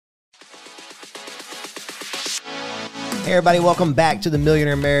Hey everybody, welcome back to the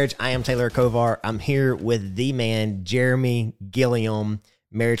Millionaire Marriage. I am Taylor Kovar. I'm here with the man, Jeremy Gilliam,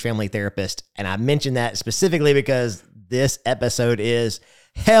 marriage family therapist. And I mentioned that specifically because this episode is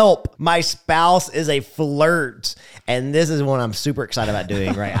Help, My Spouse is a Flirt. And this is one I'm super excited about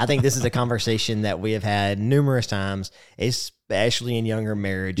doing, right? I think this is a conversation that we have had numerous times, especially in younger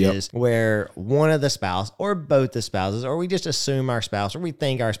marriages, where one of the spouse or both the spouses, or we just assume our spouse or we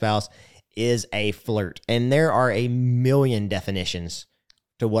think our spouse is a flirt. And there are a million definitions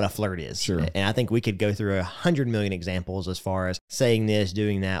to what a flirt is. Sure. And I think we could go through 100 million examples as far as saying this,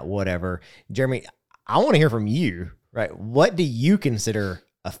 doing that, whatever. Jeremy, I want to hear from you, right? What do you consider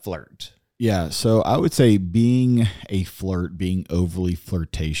a flirt? Yeah. So I would say being a flirt, being overly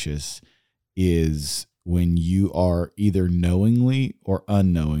flirtatious is when you are either knowingly or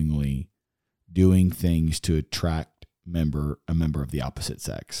unknowingly doing things to attract a member of the opposite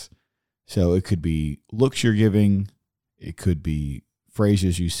sex. So it could be looks you're giving, it could be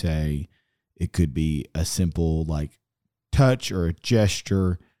phrases you say, it could be a simple like touch or a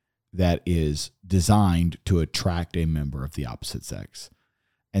gesture that is designed to attract a member of the opposite sex.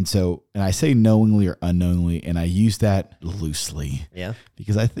 And I say knowingly or unknowingly, and I use that loosely. Yeah.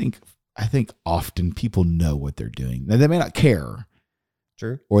 Because I think often people know what they're doing. Now, they may not care.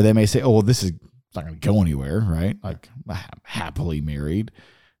 True. Or they may say, oh, well, this is not going to go anywhere, right? Like I'm happily married.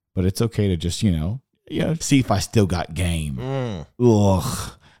 But it's okay to just, see if I still got game.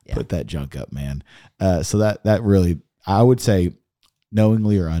 Ugh, yeah. Put that junk up, man. So that really, I would say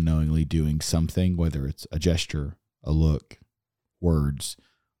knowingly or unknowingly doing something, whether it's a gesture, a look, words,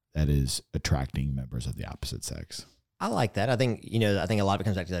 that is attracting members of the opposite sex. I like that. I think a lot of it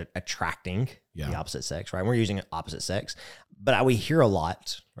comes back to attracting the opposite sex, right? We're using opposite sex, but we hear a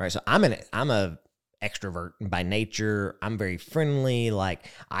lot, right? So I'm a extrovert by nature. I'm very friendly. Like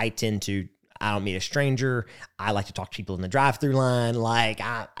I don't meet a stranger. I like to talk to people in the drive-through line. Like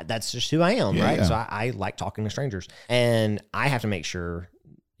that's just who I am, right? Yeah. So I like talking to strangers, and I have to make sure,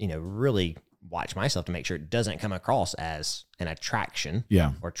 really watch myself to make sure it doesn't come across as an attraction,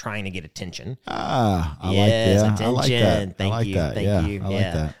 or trying to get attention. I attention. I like that. Thank you. I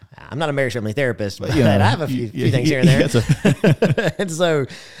like that. I'm not a marriage family therapist, but I have a few things here and there. And so,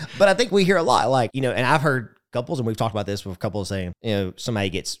 but I think we hear a lot, like, and I've heard couples, and we've talked about this with couples saying, somebody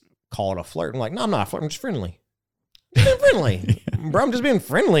gets called a flirt. I'm like, no, I'm not a flirt. I'm just friendly. I'm being friendly. Bro, I'm just being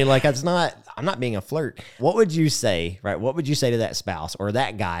friendly. Like I'm not being a flirt. What would you say, right? What would you say to that spouse or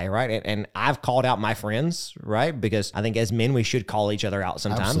that guy, right? And I've called out my friends, right? Because I think as men, we should call each other out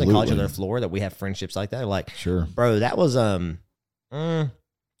sometimes. Absolutely. And call each other the floor, that we have friendships like that. Like, sure, bro, that was,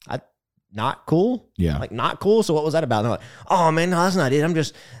 not cool. Yeah. Like not cool. So what was that about? And they're like, oh man, no, that's not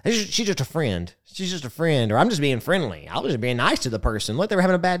it. She's just a friend. She's just a friend. Or I'm just being friendly. I was just being nice to the person. Look, they were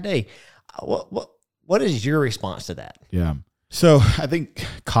having a bad day. What is your response to that? Yeah. So I think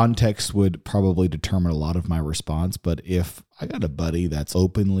context would probably determine a lot of my response. But if I got a buddy that's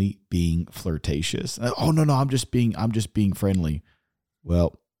openly being flirtatious, oh no, I'm just being friendly.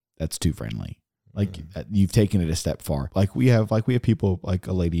 Well, that's too friendly. Like you've taken it a step far. Like we have people, like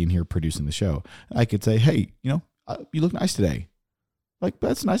a lady in here producing the show. I could say, hey, you look nice today. Like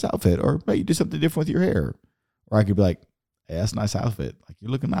that's a nice outfit. Or hey, you did something different with your hair. Or I could be like, hey, that's a nice outfit. Like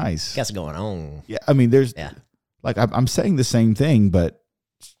you're looking nice. What's going on? Yeah. I mean, like I'm saying the same thing, but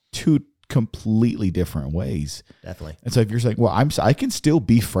two completely different ways. Definitely. And so if you're saying, well, I can still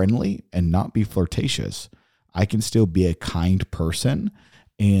be friendly and not be flirtatious. I can still be a kind person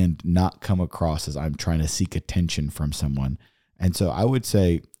and not come across as I'm trying to seek attention from someone. And so I would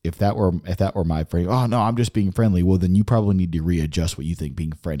say if that were my friend, oh no, I'm just being friendly. Well, then you probably need to readjust what you think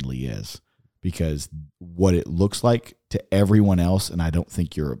being friendly is, because what it looks like to everyone else. And I don't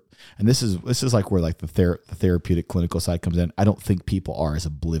think and this is like where like the therapeutic clinical side comes in. I don't think people are as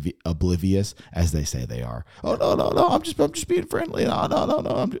oblivious as they say they are. Oh no, I'm just being friendly.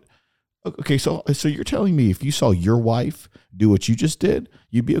 No. Okay, so you're telling me if you saw your wife do what you just did,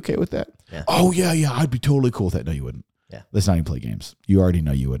 you'd be okay with that? Yeah. Oh, yeah, I'd be totally cool with that. No, you wouldn't. Yeah. Let's not even play games. You already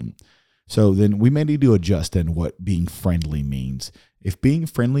know you wouldn't. So then we may need to adjust then what being friendly means. If being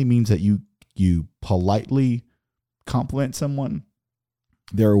friendly means that you politely compliment someone,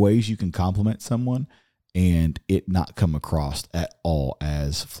 there are ways you can compliment someone and it not come across at all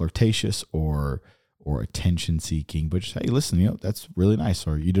as flirtatious or attention seeking, but just, hey, listen, that's really nice,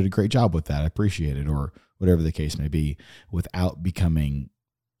 or you did a great job with that, I appreciate it, or whatever the case may be, without becoming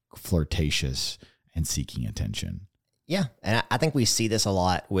flirtatious and seeking attention. Yeah, and I think we see this a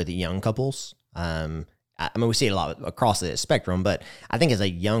lot with young couples. I mean, we see it a lot across the spectrum, but I think as a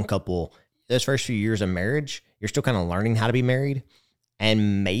young couple, those first few years of marriage, you're still kind of learning how to be married.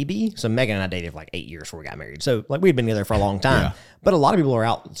 And maybe, so Megan and I dated for like 8 years before we got married. So like we'd been together for a long time, Yeah. but a lot of people are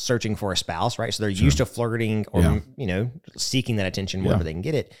out searching for a spouse, right? So they're used to flirting or, seeking that attention wherever they can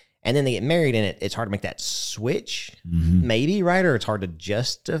get it. And then they get married and it's hard to make that switch, maybe, right? Or it's hard to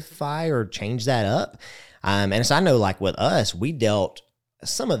justify or change that up. And so I know like with us, we dealt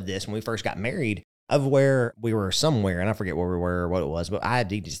some of this when we first got married, of where we were somewhere, and I forget where we were or what it was, but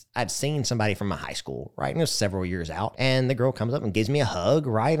I'd seen somebody from my high school, right? And it was several years out, and the girl comes up and gives me a hug,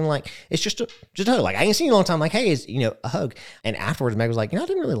 right? And like, it's just a hug. Like, I ain't seen you in a long time. Like, hey, it's, a hug. And afterwards, Meg was like, I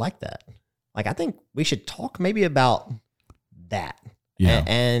didn't really like that. Like, I think we should talk maybe about that. Yeah.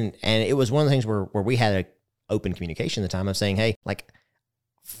 And it was one of the things where we had an open communication at the time of saying, hey, like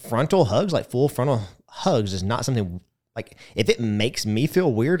frontal hugs, like full frontal hugs is not something like, if it makes me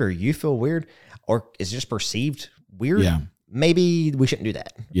feel weird or you feel weird, or is just perceived weird, maybe we shouldn't do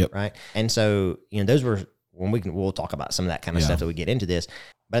that. Yep. Right. And so, those were when we'll talk about some of that kind of stuff that we get into this.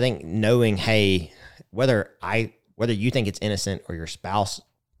 But I think knowing, hey, whether you think it's innocent or your spouse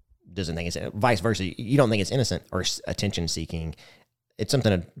doesn't think it's, vice versa, you don't think it's innocent or attention seeking, it's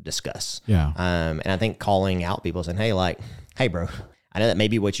something to discuss. Yeah. And I think calling out people saying, hey, bro, I know that may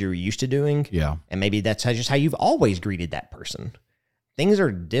be what you're used to doing. Yeah. And maybe that's just how you've always greeted that person. Things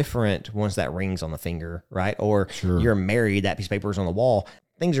are different once that ring's on the finger, right? Or you're married, that piece of paper is on the wall.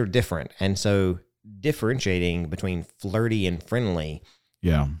 Things are different. And so differentiating between flirty and friendly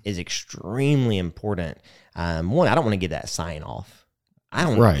is extremely important. One, I don't want to give that sign off. I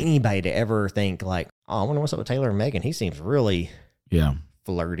don't want anybody to ever think like, oh, I wonder what's up with Taylor and Megan. He seems really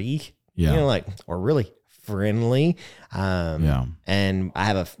flirty, or really friendly. And I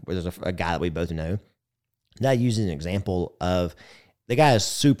have there's a guy that we both know that uses an example of, the guy is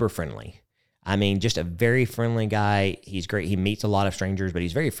super friendly. I mean, just a very friendly guy. He's great. He meets a lot of strangers, but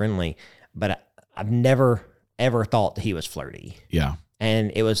he's very friendly. But I've never, ever thought that he was flirty. Yeah.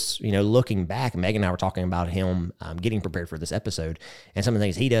 And it was, looking back, Megan and I were talking about him getting prepared for this episode and some of the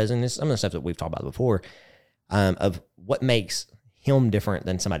things he does, and some of the stuff that we've talked about before, of what makes him different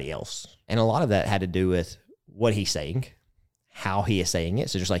than somebody else. And a lot of that had to do with what he's saying, how he is saying it.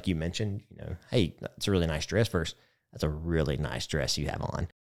 So just like you mentioned, hey, that's a really nice dress first. That's a really nice dress you have on.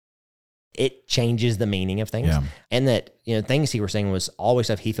 It changes the meaning of things. Yeah. And that, things he was saying was always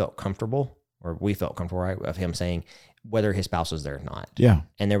stuff he felt comfortable, or we felt comfortable, right, of him saying whether his spouse was there or not. Yeah.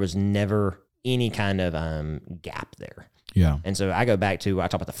 And there was never any kind of gap there. Yeah. And so I go back to, I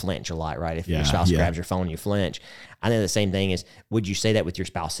talk about the flinch a lot, right? If your spouse grabs your phone, you flinch. I think the same thing is, would you say that with your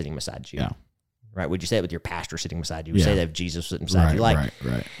spouse sitting beside you? Yeah. Right? Would you say that with your pastor sitting beside you? Would you say that if Jesus was sitting beside you? Like,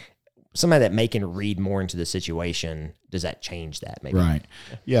 right. Somebody that may can read more into the situation, does that change that maybe? Right.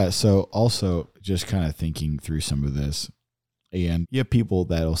 Yeah. So also just kind of thinking through some of this, and you have people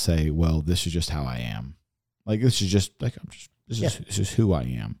that'll say, well, this is just how I am. Like, this is just like, this is who I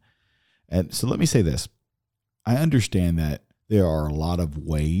am. And so let me say this. I understand that there are a lot of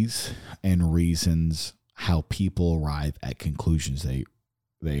ways and reasons how people arrive at conclusions they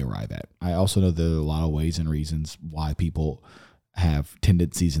arrive at. I also know there are a lot of ways and reasons why people have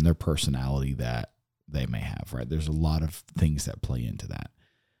tendencies in their personality that they may have, right? There's a lot of things that play into that.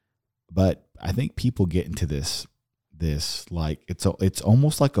 But I think people get into this like, it's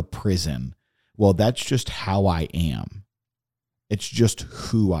almost like a prison. Well, that's just how I am. It's just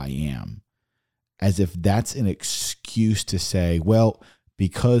who I am. As if that's an excuse to say, well,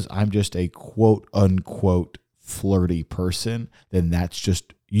 because I'm just a quote unquote flirty person, then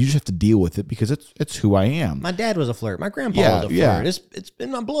you just have to deal with it because it's who I am. My dad was a flirt. My grandpa was a flirt. It's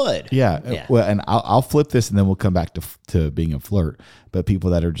in my blood. Yeah. Well, and I'll flip this and then we'll come back to being a flirt. But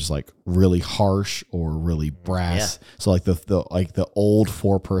people that are just like really harsh or really brass. Yeah. So like the old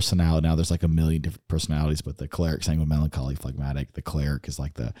 4 personality. Now there's like a million different personalities, but the cleric, sanguine, melancholy, phlegmatic. The cleric is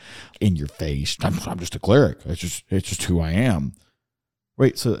like the in your face. I'm just a cleric. It's just who I am.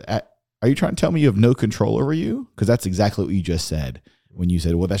 Wait, so are you trying to tell me you have no control over you? Because that's exactly what you just said. When you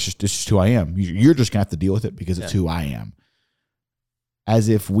said, well, this is just who I am. You're just going to have to deal with it because it's who I am. As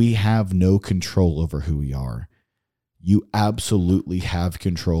if we have no control over who we are. You absolutely have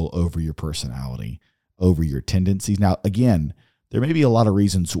control over your personality, over your tendencies. Now, again, there may be a lot of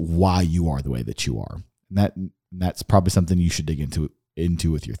reasons why you are the way that you are. And that's probably something you should dig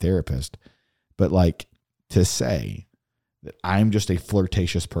into with your therapist. But like, to say that I'm just a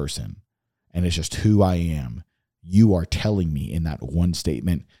flirtatious person and it's just who I am, you are telling me in that one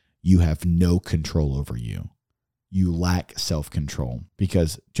statement, you have no control over you. You lack self-control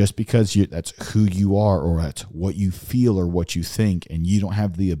because that's who you are, or that's what you feel or what you think, and you don't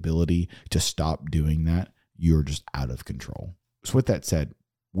have the ability to stop doing that, you're just out of control. So with that said,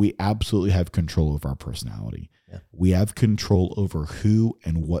 we absolutely have control over our personality. Yeah. We have control over who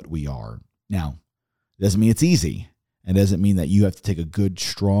and what we are. Now, it doesn't mean it's easy. It doesn't mean that you have to take a good,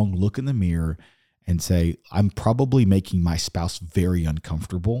 strong look in the mirror and say, I'm probably making my spouse very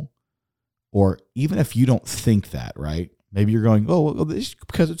uncomfortable. Or even if you don't think that, right? Maybe you're going, oh, well, this is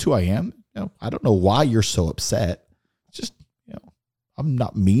because it's who I am. I don't know why you're so upset. Just, I'm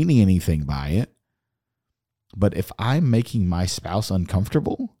not meaning anything by it. But if I'm making my spouse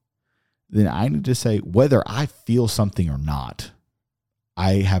uncomfortable, then I need to say, whether I feel something or not,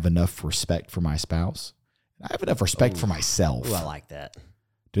 I have enough respect for my spouse. I have enough respect for myself. Ooh, I like that.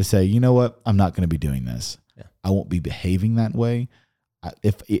 To say, you know what? I'm not going to be doing this. Yeah. I won't be behaving that way.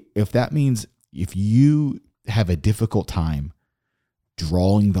 If that means if you have a difficult time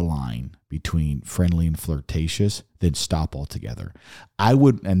drawing the line between friendly and flirtatious, then stop altogether. I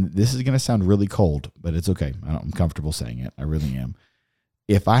would, and this is going to sound really cold, but it's okay. I'm comfortable saying it. I really am.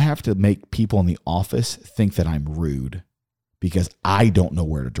 If I have to make people in the office think that I'm rude because I don't know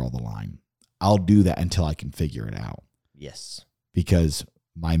where to draw the line, I'll do that until I can figure it out. Yes. Because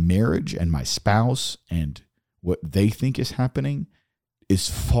my marriage and my spouse and what they think is happening is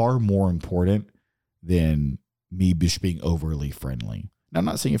far more important than me just being overly friendly. Now, I'm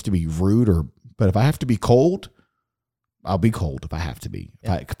not saying you have to be rude, but if I have to be cold, I'll be cold if I have to be.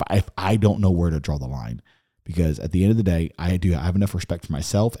 Yeah. If I don't know where to draw the line, because at the end of the day, I have enough respect for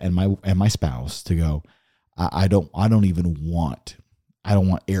myself and my spouse to go, I don't want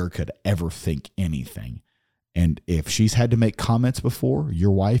Erica to ever think anything. And if she's had to make comments before,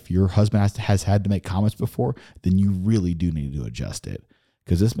 your wife, your husband has had to make comments before, then you really do need to adjust it.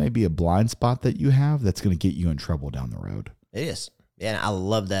 Because this may be a blind spot that you have that's going to get you in trouble down the road. It is. And I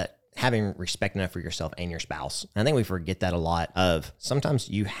love that, having respect enough for yourself and your spouse. And I think we forget that a lot of sometimes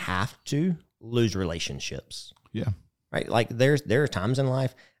you have to lose relationships. Yeah. Right? Like there are times in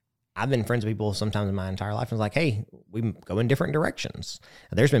life, I've been friends with people sometimes in my entire life. And it's like, hey, we go in different directions.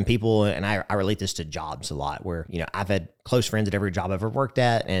 There's been people, and I relate this to jobs a lot, where, I've had close friends at every job I've ever worked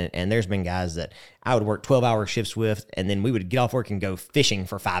at. And there's been guys that I would work 12-hour shifts with, and then we would get off work and go fishing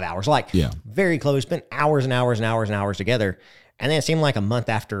for 5 hours. Very close, spent hours and hours and hours and hours together. And then it seemed like a month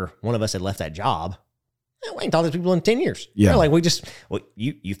after one of us had left that job, we ain't talked to people in 10 years. Yeah. Like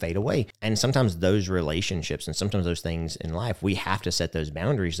you fade away. And sometimes those relationships and sometimes those things in life, we have to set those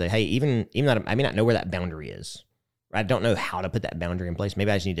boundaries. Say, hey, even though I may not know where that boundary is, right? I don't know how to put that boundary in place.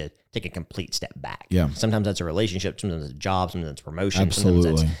 Maybe I just need to take a complete step back. Yeah. Sometimes that's a relationship. Sometimes it's a job. Sometimes it's promotion. Absolutely.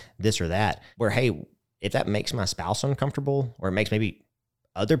 Sometimes that's this or that. Where, hey, if that makes my spouse uncomfortable, or it makes maybe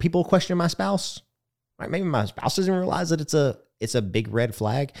other people question my spouse, right? Maybe my spouse doesn't realize that it's a big red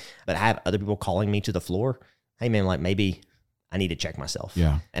flag, but I have other people calling me to the floor. Hey man, like maybe I need to check myself.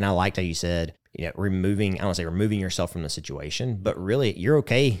 Yeah. And I liked how you said, removing yourself from the situation, but really you're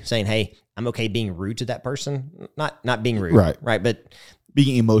okay saying, hey, I'm okay being rude to that person. Not being rude. Right. But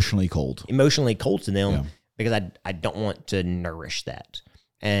being emotionally cold to them, because I don't want to nourish that.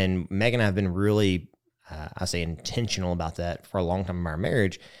 And Meg and I have been really, I say intentional about that for a long time in our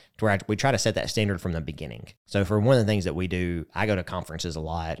marriage, to where we try to set that standard from the beginning. So for one of the things that we do, I go to conferences a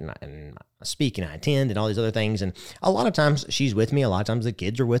lot and I speak and I attend and all these other things. And a lot of times she's with me. A lot of times the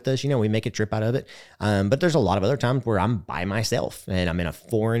kids are with us. We make a trip out of it. But there's a lot of other times where I'm by myself and I'm in a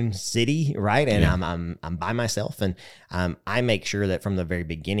foreign city, right? And I'm by myself. And I make sure that from the very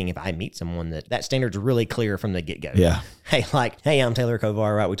beginning, if I meet someone, that standard's really clear from the get-go. Yeah. Hey, I'm Taylor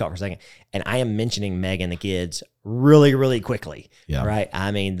Kovar, right? We talked for a second. And I am mentioning Meg and the kids really, really quickly. Yeah. Right.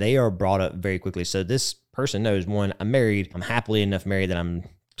 I mean, they are brought up very quickly. So this person knows, one, I'm married. I'm happily enough married that I'm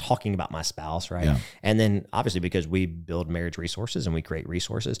talking about my spouse, right? Yeah. And then obviously because we build marriage resources and we create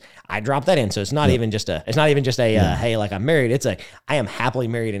resources, I drop that in. So it's not even just a hey, like I'm married. It's I am happily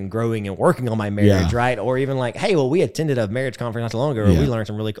married and growing and working on my marriage, right? Or even like, hey, well, we attended a marriage conference not too long ago, or we learned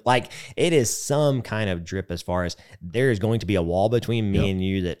some really it is some kind of drip as far as there is going to be a wall between me and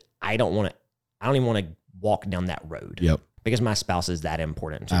you that I don't even want to walk down that road. Yep. Because my spouse is that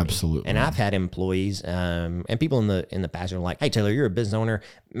important to me. Absolutely. And I've had employees and people in the past are like, hey, Taylor, you're a business owner.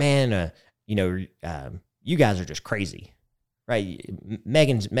 Man, you guys are just crazy, right?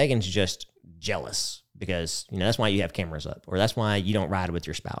 Megan's just jealous because, that's why you have cameras up, or that's why you don't ride with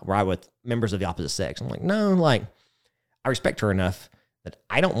your spouse, ride with members of the opposite sex. I'm like, no, I respect her enough that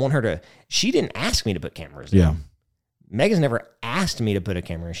I don't want her to, she didn't ask me to put cameras in. Yeah. Megan's never asked me to put a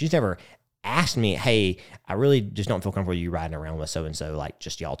camera in. She's never asked me, hey, I really just don't feel comfortable with you riding around with so-and-so, like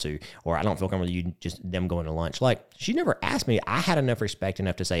just y'all two, or I don't feel comfortable with you just them going to lunch. Like, she never asked me. I had enough respect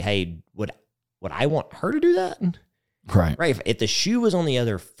enough to say, hey, would I want her to do that? Right. Right. If the shoe was on the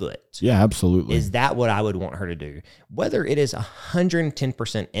other foot, Yeah, absolutely. is that what I would want her to do? Whether it is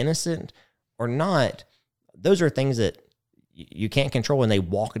 110% innocent or not, those are things that you can't control when they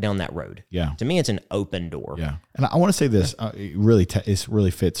walk down that road. Yeah. To me, it's an open door. Yeah. And I want to say this, it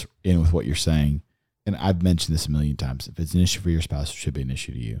really fits in with what you're saying. And I've mentioned this a million times. If it's an issue for your spouse, it should be an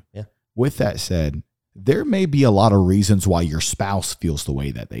issue to you. Yeah. With that said, there may be a lot of reasons why your spouse feels the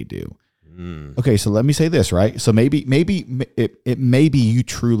way that they do. Okay, so let me say this, right? So maybe it maybe you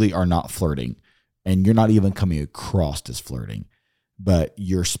truly are not flirting and you're not even coming across as flirting, but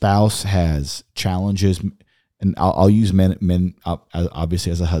your spouse has challenges, and I'll use men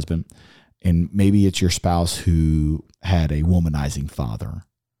obviously as a husband, and maybe it's your spouse who had a womanizing father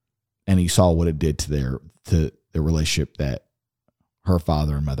and he saw what it did to the relationship that her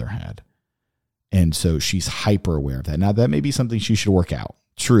father and mother had. And so she's hyper aware of that. Now that may be something she should work out,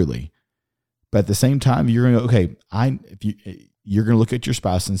 truly. But at the same time, you're going to go, okay, you're going to look at your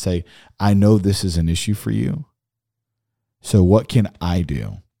spouse and say, I know this is an issue for you. So what can I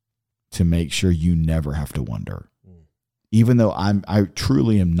do to make sure you never have to wonder? Even though I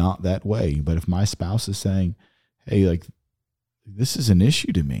truly am not that way. But if my spouse is saying, hey, like, this is an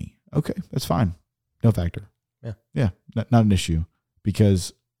issue to me. Okay, that's fine. No factor. Yeah. Not an issue.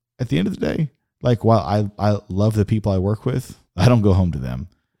 Because at the end of the day, like, while I love the people I work with, I don't go home to them.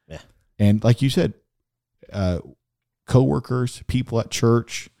 Yeah. And like you said, coworkers, people at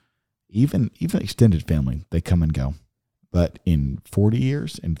church, even extended family, they come and go. But in 40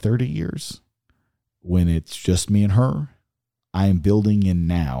 years, in 30 years, when it's just me and her, I am building in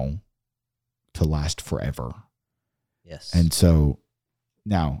now to last forever. Yes. And so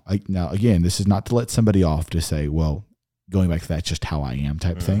now again, this is not to let somebody off to say, well, going back to that, just how I am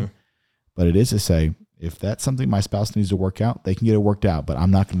type thing. But it is to say, if that's something my spouse needs to work out, they can get it worked out. But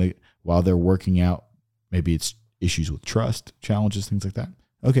I'm not going to, while they're working out, maybe it's issues with trust, challenges, things like that.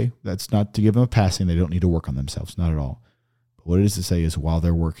 Okay, that's not to give them a passing. They don't need to work on themselves, not at all. But what it is to say is, while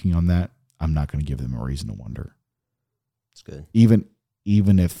they're working on that, I'm not going to give them a reason to wonder. It's good. Even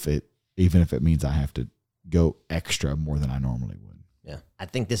if it means I have to go extra more than I normally would. Yeah, I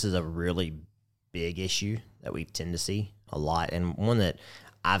think this is a really big issue that we tend to see a lot, and one that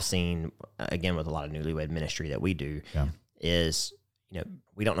I've seen, again, with a lot of newlywed ministry that we do, is,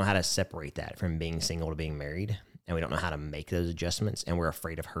 we don't know how to separate that from being single to being married, and we don't know how to make those adjustments, and we're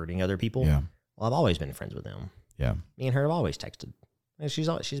afraid of hurting other people. Yeah. Well, I've always been friends with them. Yeah. Me and her have always texted. And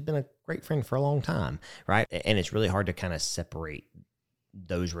she's been a great friend for a long time, right? And it's really hard to kind of separate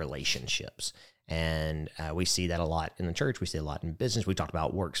those relationships. And we see that a lot in the church. We see a lot in business. We talked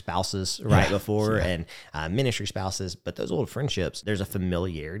about work spouses before and ministry spouses. But those old friendships, there's a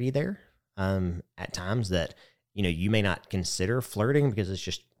familiarity there at times that, you may not consider flirting because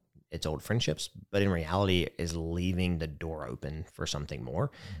it's old friendships, but in reality it is leaving the door open for something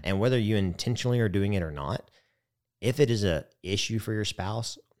more. And whether you intentionally are doing it or not, if it is a issue for your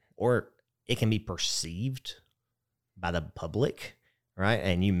spouse, or it can be perceived by the public, right?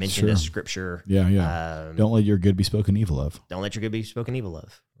 And you mentioned a scripture. Yeah. Don't let your good be spoken evil of. Don't let your good be spoken evil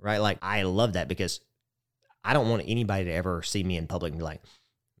of, right? Like, I love that because I don't want anybody to ever see me in public and be like,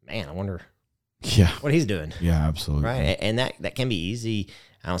 man, I wonder what he's doing. Yeah, absolutely. Right. And that can be easy.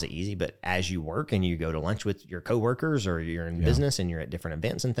 I don't say easy, but as you work and you go to lunch with your coworkers, or you're in business and you're at different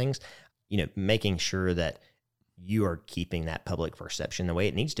events and things, making sure that you are keeping that public perception the way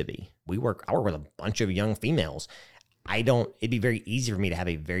it needs to be. I work with a bunch of young females. It'd be very easy for me to have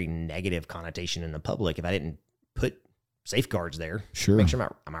a very negative connotation in the public if I didn't put safeguards there. Sure. Make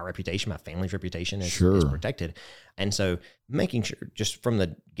sure my reputation, my family's reputation is protected. And so making sure, just from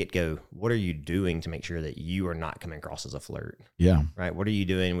the get-go, what are you doing to make sure that you are not coming across as a flirt? Yeah. Right? What are you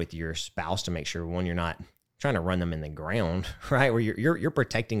doing with your spouse to make sure, one, you're not trying to run them in the ground, right? Where you're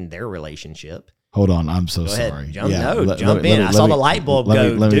protecting their relationship. Hold on, I'm so Go sorry. Ahead. Jump in. I saw the light bulb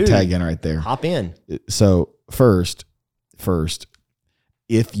go. Let me tag in right there. Hop in. So first,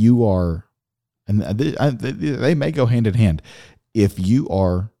 if you are, and they may go hand in hand, if you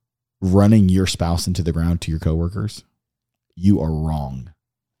are running your spouse into the ground to your coworkers, you are wrong.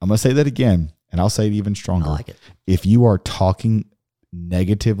 I'm going to say that again, and I'll say it even stronger. I like it. If you are talking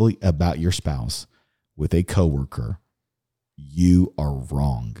negatively about your spouse with a coworker, you are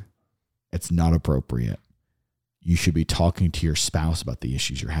wrong. It's not appropriate. You should be talking to your spouse about the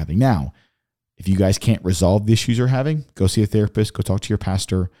issues you're having. Now, if you guys can't resolve the issues you're having, go see a therapist, go talk to your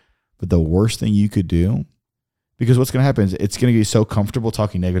pastor. But the worst thing you could do, because what's going to happen is it's going to be so comfortable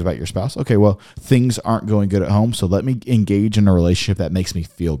talking negative about your spouse. Okay, well, things aren't going good at home, so let me engage in a relationship that makes me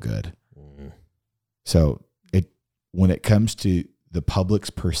feel good. So when it comes to the public's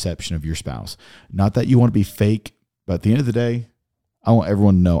perception of your spouse, not that you want to be fake But at the end of the day, I want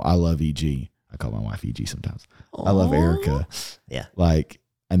everyone to know I love EG. I call my wife EG sometimes. Aww. I love Erica. Yeah.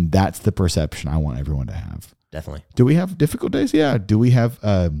 And that's the perception I want everyone to have. Definitely. Do we have difficult days? Yeah. Do we have,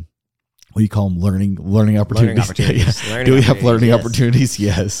 what do you call them? Learning opportunities. Do we have learning opportunities?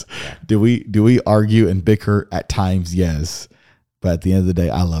 Yes. Yeah. Do we argue and bicker at times? Yes. But at the end of the day,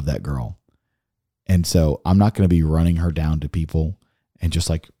 I love that girl. And so I'm not going to be running her down to people. And just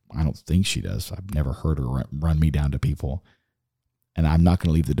like, I don't think she does. I've never heard her run me down to people. And I'm not going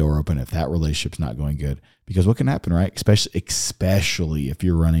to leave the door open if that relationship's not going good. Because what can happen, right? Especially if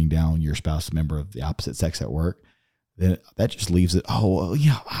you're running down your spouse member of the opposite sex at work, then that just leaves it, oh, well,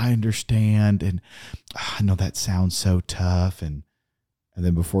 yeah, I understand. And I know that sounds so tough. And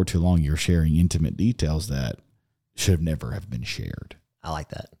then before too long, you're sharing intimate details that should have never have been shared. I like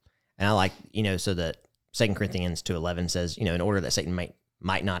that. And I like, so that 2 Corinthians 2:11 says, in order that Satan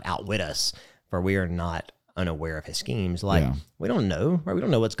might not outwit us, for we are not unaware of his schemes. We don't know, right? We don't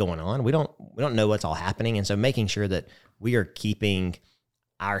know what's going on. We don't know what's all happening. And so making sure that we are keeping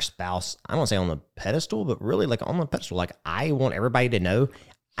our spouse, I don't want to say on the pedestal, but really like on the pedestal. Like I want everybody to know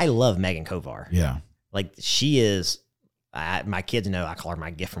I love Megan Kovar. Yeah. Like she is, my kids know I call her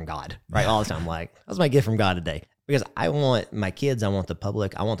my gift from God, right? All the time. Like that's my gift from God today. Because I want my kids, I want the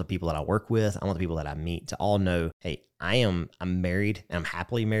public, I want the people that I work with, I want the people that I meet to all know, hey, I'm married and I'm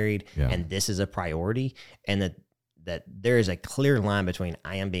happily married, and this is a priority, and that there is a clear line between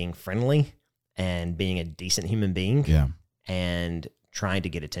I am being friendly and being a decent human being, and trying to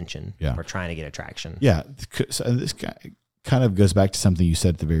get attention or trying to get attraction. Yeah. So this kind of goes back to something you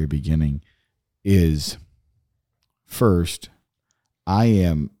said at the very beginning is first, I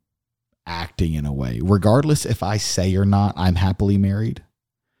am acting in a way, regardless if I say or not, I'm happily married.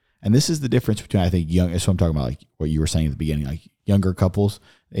 And this is the difference between, I think, that's what I'm talking about, like what you were saying at the beginning, like younger couples,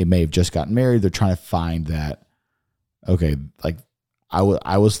 they may have just gotten married. They're trying to find that, okay, like I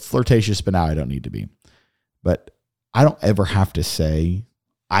was flirtatious, but now I don't need to be. But I don't ever have to say,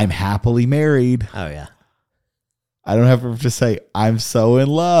 I'm happily married. Oh, yeah. I don't have to say, I'm so in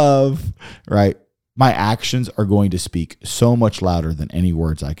love, right? My actions are going to speak so much louder than any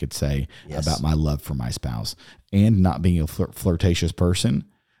words I could say about my love for my spouse. And not being a flirtatious person,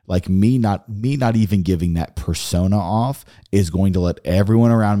 like me not even giving that persona off is going to let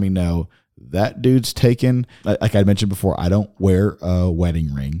everyone around me know that dude's taken. Like I mentioned before, I don't wear a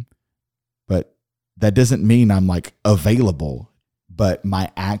wedding ring, but that doesn't mean I'm like available. But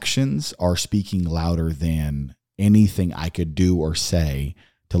my actions are speaking louder than anything I could do or say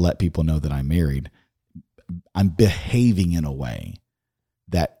to let people know that I'm married. I'm behaving in a way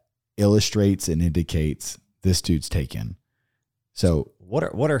that illustrates and indicates this dude's taken. So what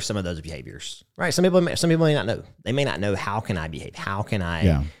are some of those behaviors? Right. Some people may not know. They may not know, how can I behave? How can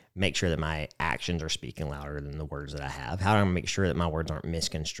I make sure that my actions are speaking louder than the words that I have? How do I make sure that my words aren't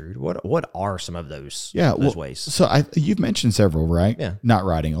misconstrued? What are some of those ways? So you've mentioned several, right? Yeah. Not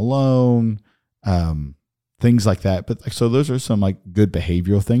riding alone, things like that. But so those are some like good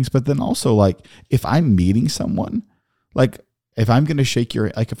behavioral things. But then also like if I'm meeting someone, like if I'm going to shake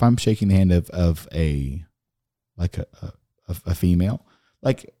if I'm shaking the hand of a female,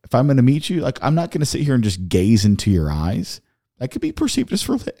 like if I'm going to meet you, like I'm not going to sit here and just gaze into your eyes. That could be perceived as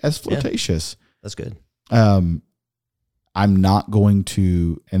flirtatious. Yeah, that's good. I'm not going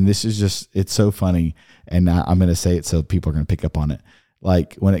to, and this is just, it's so funny. And I'm going to say it so people are going to pick up on it.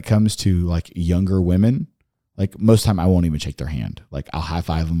 Like when it comes to like younger women, like most time I won't even shake their hand. Like I'll high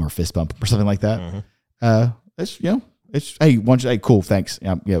five them or fist bump or something like that. Mm-hmm. Hey, cool. Thanks.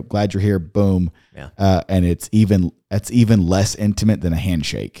 Glad you're here. Boom. Yeah. And it's even less intimate than a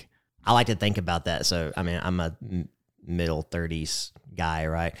handshake. I like to think about that. So, I mean, I'm a middle 30s guy,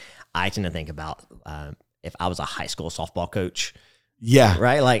 right? I tend to think about if I was a high school softball coach. Yeah.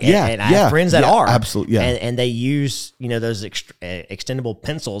 Right. Like, and I have friends that are absolutely. Yeah. And they use, those extendable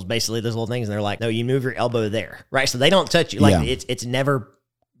pencils, basically those little things. And they're like, no, you move your elbow there. Right. So they don't touch you. Like it's never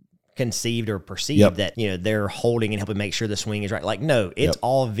conceived or perceived that, they're holding and helping make sure the swing is right. Like, no, it's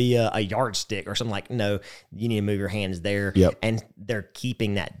all via a yardstick or something. Like, no, you need to move your hands there. And they're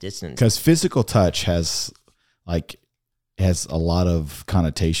keeping that distance. Because physical touch has a lot of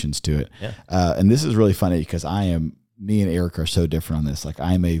connotations to it. Yeah. And this is really funny because me and Eric are so different on this. Like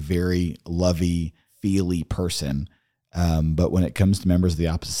I am a very lovey, feely person. But when it comes to members of the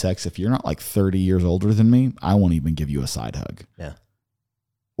opposite sex, if you're not like 30 years older than me, I won't even give you a side hug. Yeah.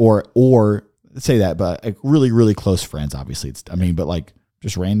 Or say that, but like really, really close friends, obviously but like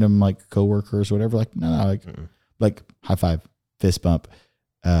just random like coworkers or whatever, like, no, like high five, fist bump,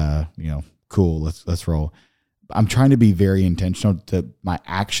 cool. Let's roll. I'm trying to be very intentional that my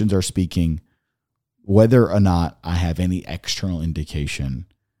actions are speaking whether or not I have any external indication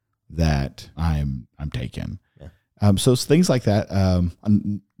that I'm taken. Yeah. So it's things like that.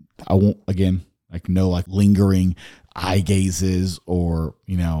 I won't, again, like no like lingering eye gazes or,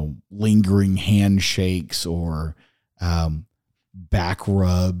 lingering handshakes or back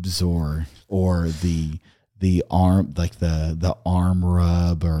rubs or the arm, like the arm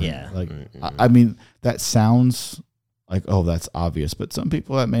rub or I mean, that sounds like, oh, that's obvious, but some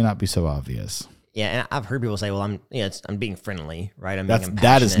people that may not be so obvious. Yeah, and I've heard people say, "Well, I'm being friendly, right?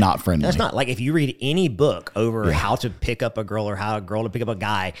 That is not friendly. That's not like if you read any book over how to pick up a girl or how a girl to pick up a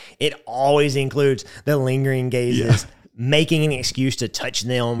guy, it always includes the lingering gazes, making an excuse to touch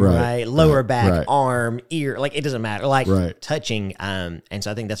them, right? Lower back, arm, ear, like it doesn't matter, like touching. And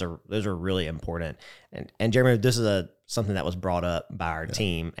so I think those are really important. And Jeremy, this is something that was brought up by our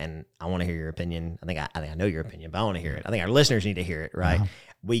team, and I want to hear your opinion. I think I know your opinion, but I want to hear it. I think our listeners need to hear it, right?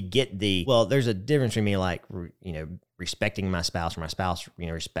 We get there's a difference between me, like, respecting my spouse or my spouse,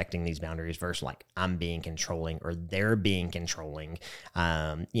 respecting these boundaries versus like I'm being controlling or they're being controlling.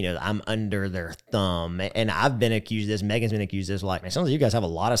 I'm under their thumb. And I've been accused of this. Megan's been accused of this. Like, man, it sounds like you guys have a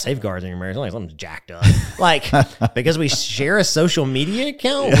lot of safeguards in your marriage. It sounds like something's jacked up. Like, because we share a social media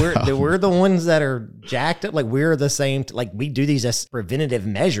account, we're the ones that are jacked up. Like, we're the same. Like, we do these as preventative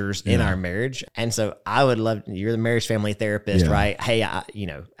measures in our marriage. And so I would love, you're the marriage family therapist, right? Hey,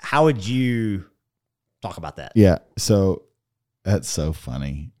 how would you talk about that? Yeah. So that's so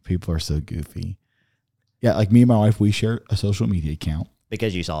funny. People are so goofy. Yeah. Like me and my wife, we share a social media account.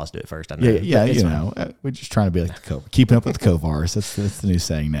 Because you saw us do it first. I know. Yeah. We're just trying to be like keeping up with the Kovars. That's the new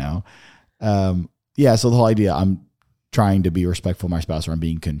saying now. So the whole idea, I'm trying to be respectful of my spouse or I'm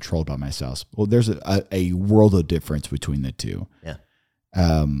being controlled by my spouse. Well, there's a world of difference between the two.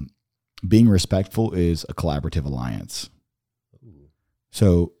 Yeah. Being respectful is a collaborative alliance. Ooh.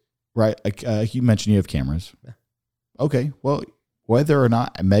 So, right, like you mentioned you have cameras. Yeah. Okay, well, whether or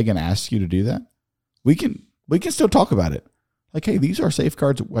not Megan asks you to do that, we can still talk about it. Like, hey, these are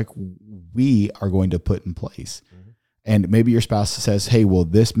safeguards like we are going to put in place. Mm-hmm. And maybe your spouse says, hey, well,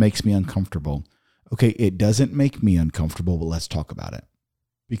 this makes me uncomfortable. Okay, it doesn't make me uncomfortable, but let's talk about it.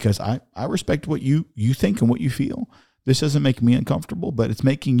 Because I respect what you think and what you feel. This doesn't make me uncomfortable, but it's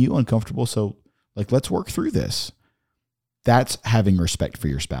making you uncomfortable. So, like, let's work through this. That's having respect for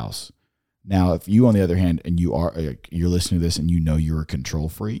your spouse. Now, if you, on the other hand, and you're listening to this and you're a control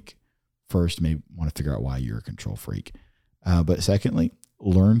freak, first, maybe want to figure out why you're a control freak. But secondly,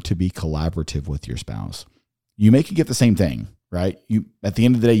 learn to be collaborative with your spouse. You may get the same thing, right? You, at the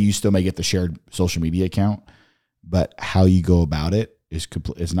end of the day, you still may get the shared social media account, but how you go about it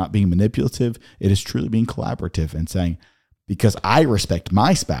is not being manipulative. It is truly being collaborative and saying, because I respect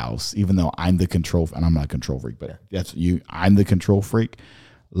my spouse, even though I'm the control, and I'm not a control freak, but that's you. I'm the control freak.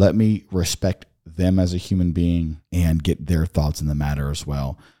 Let me respect them as a human being and get their thoughts in the matter as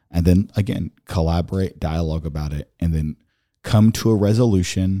well. And then again, collaborate, dialogue about it, and then come to a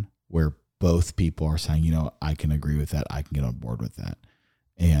resolution where both people are saying, I can agree with that. I can get on board with that.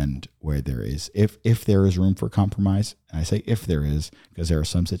 And where there is, if there is room for compromise, and I say if there is, because there are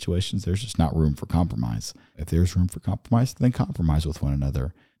some situations there's just not room for compromise. If there's room for compromise, then compromise with one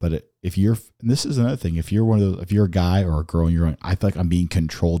another. But if you're, and this is another thing, if you're one of those, if you're a guy or a girl and you're going, I feel like I'm being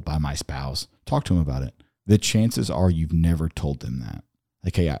controlled by my spouse, talk to them about it. The chances are you've never told them that.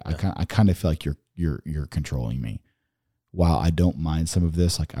 Like, hey, I kind of feel like you're controlling me. While I don't mind some of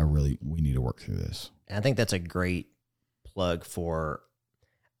this, like we need to work through this. And I think that's a great plug for,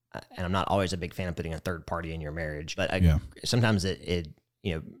 and I'm not always a big fan of putting a third party in your marriage, but sometimes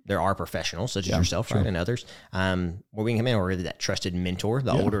there are professionals such as yourself, right, and others, where we can come in, or really that trusted mentor,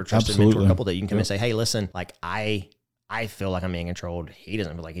 the older trusted mentor couple that you can come and say, hey, listen, like I feel like I'm being controlled. He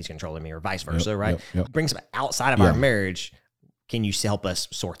doesn't feel like he's controlling me, or vice versa, right? Bring some outside of our marriage. Can you help us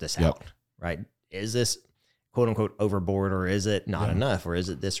sort this out, right? Is this quote unquote overboard, or is it not enough, or is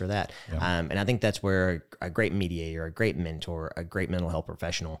it this or that? And I think that's where a great mediator, a great mentor, a great mental health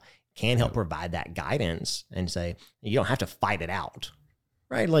professional can help provide that guidance and say, you don't have to fight it out,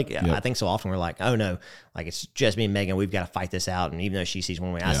 right? Like, I think so often we're like, oh no, like it's just me and Megan, we've got to fight this out. And even though she sees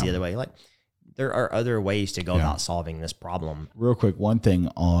one way, I see the other way, like there are other ways to go about solving this problem. Real quick, one thing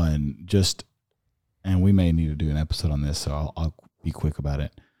on just, and we may need to do an episode on this, so I'll be quick about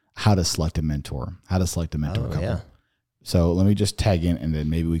it. How to select a mentor. Couple. Yeah. So let me just tag in, and then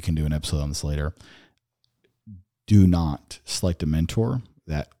maybe we can do an episode on this later. Do not select a mentor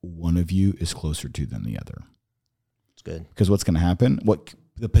that one of you is closer to than the other. It's good. Because what's going to happen, what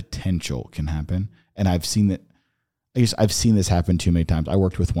the potential can happen, and I've seen this happen too many times. I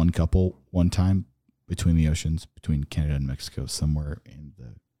worked with one couple one time between the oceans, between Canada and Mexico, somewhere in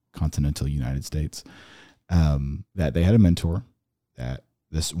the continental United States, that they had a mentor that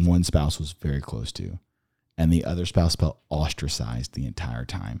this one spouse was very close to, and the other spouse felt ostracized the entire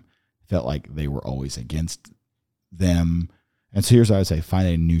time, felt like they were always against them. And so here's what I would say: find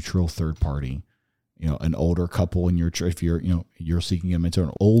a neutral third party, an older couple in your church. If you're seeking a mentor,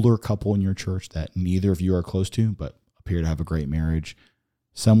 an older couple in your church that neither of you are close to, but appear to have a great marriage,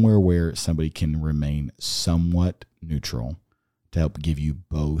 somewhere where somebody can remain somewhat neutral to help give you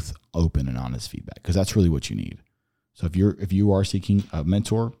both open and honest feedback, because that's really what you need. So if you are seeking a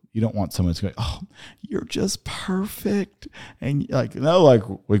mentor, you don't want someone that's going, oh, you're just perfect, and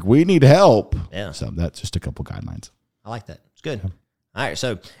we need help. Yeah. So that's just a couple guidelines. I like that. It's good. Yeah. All right.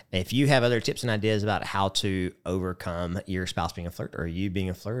 So if you have other tips and ideas about how to overcome your spouse being a flirt, or you being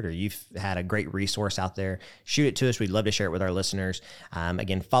a flirt, or you've had a great resource out there, shoot it to us. We'd love to share it with our listeners.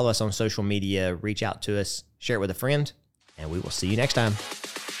 Again, follow us on social media, reach out to us, share it with a friend, and we will see you next time.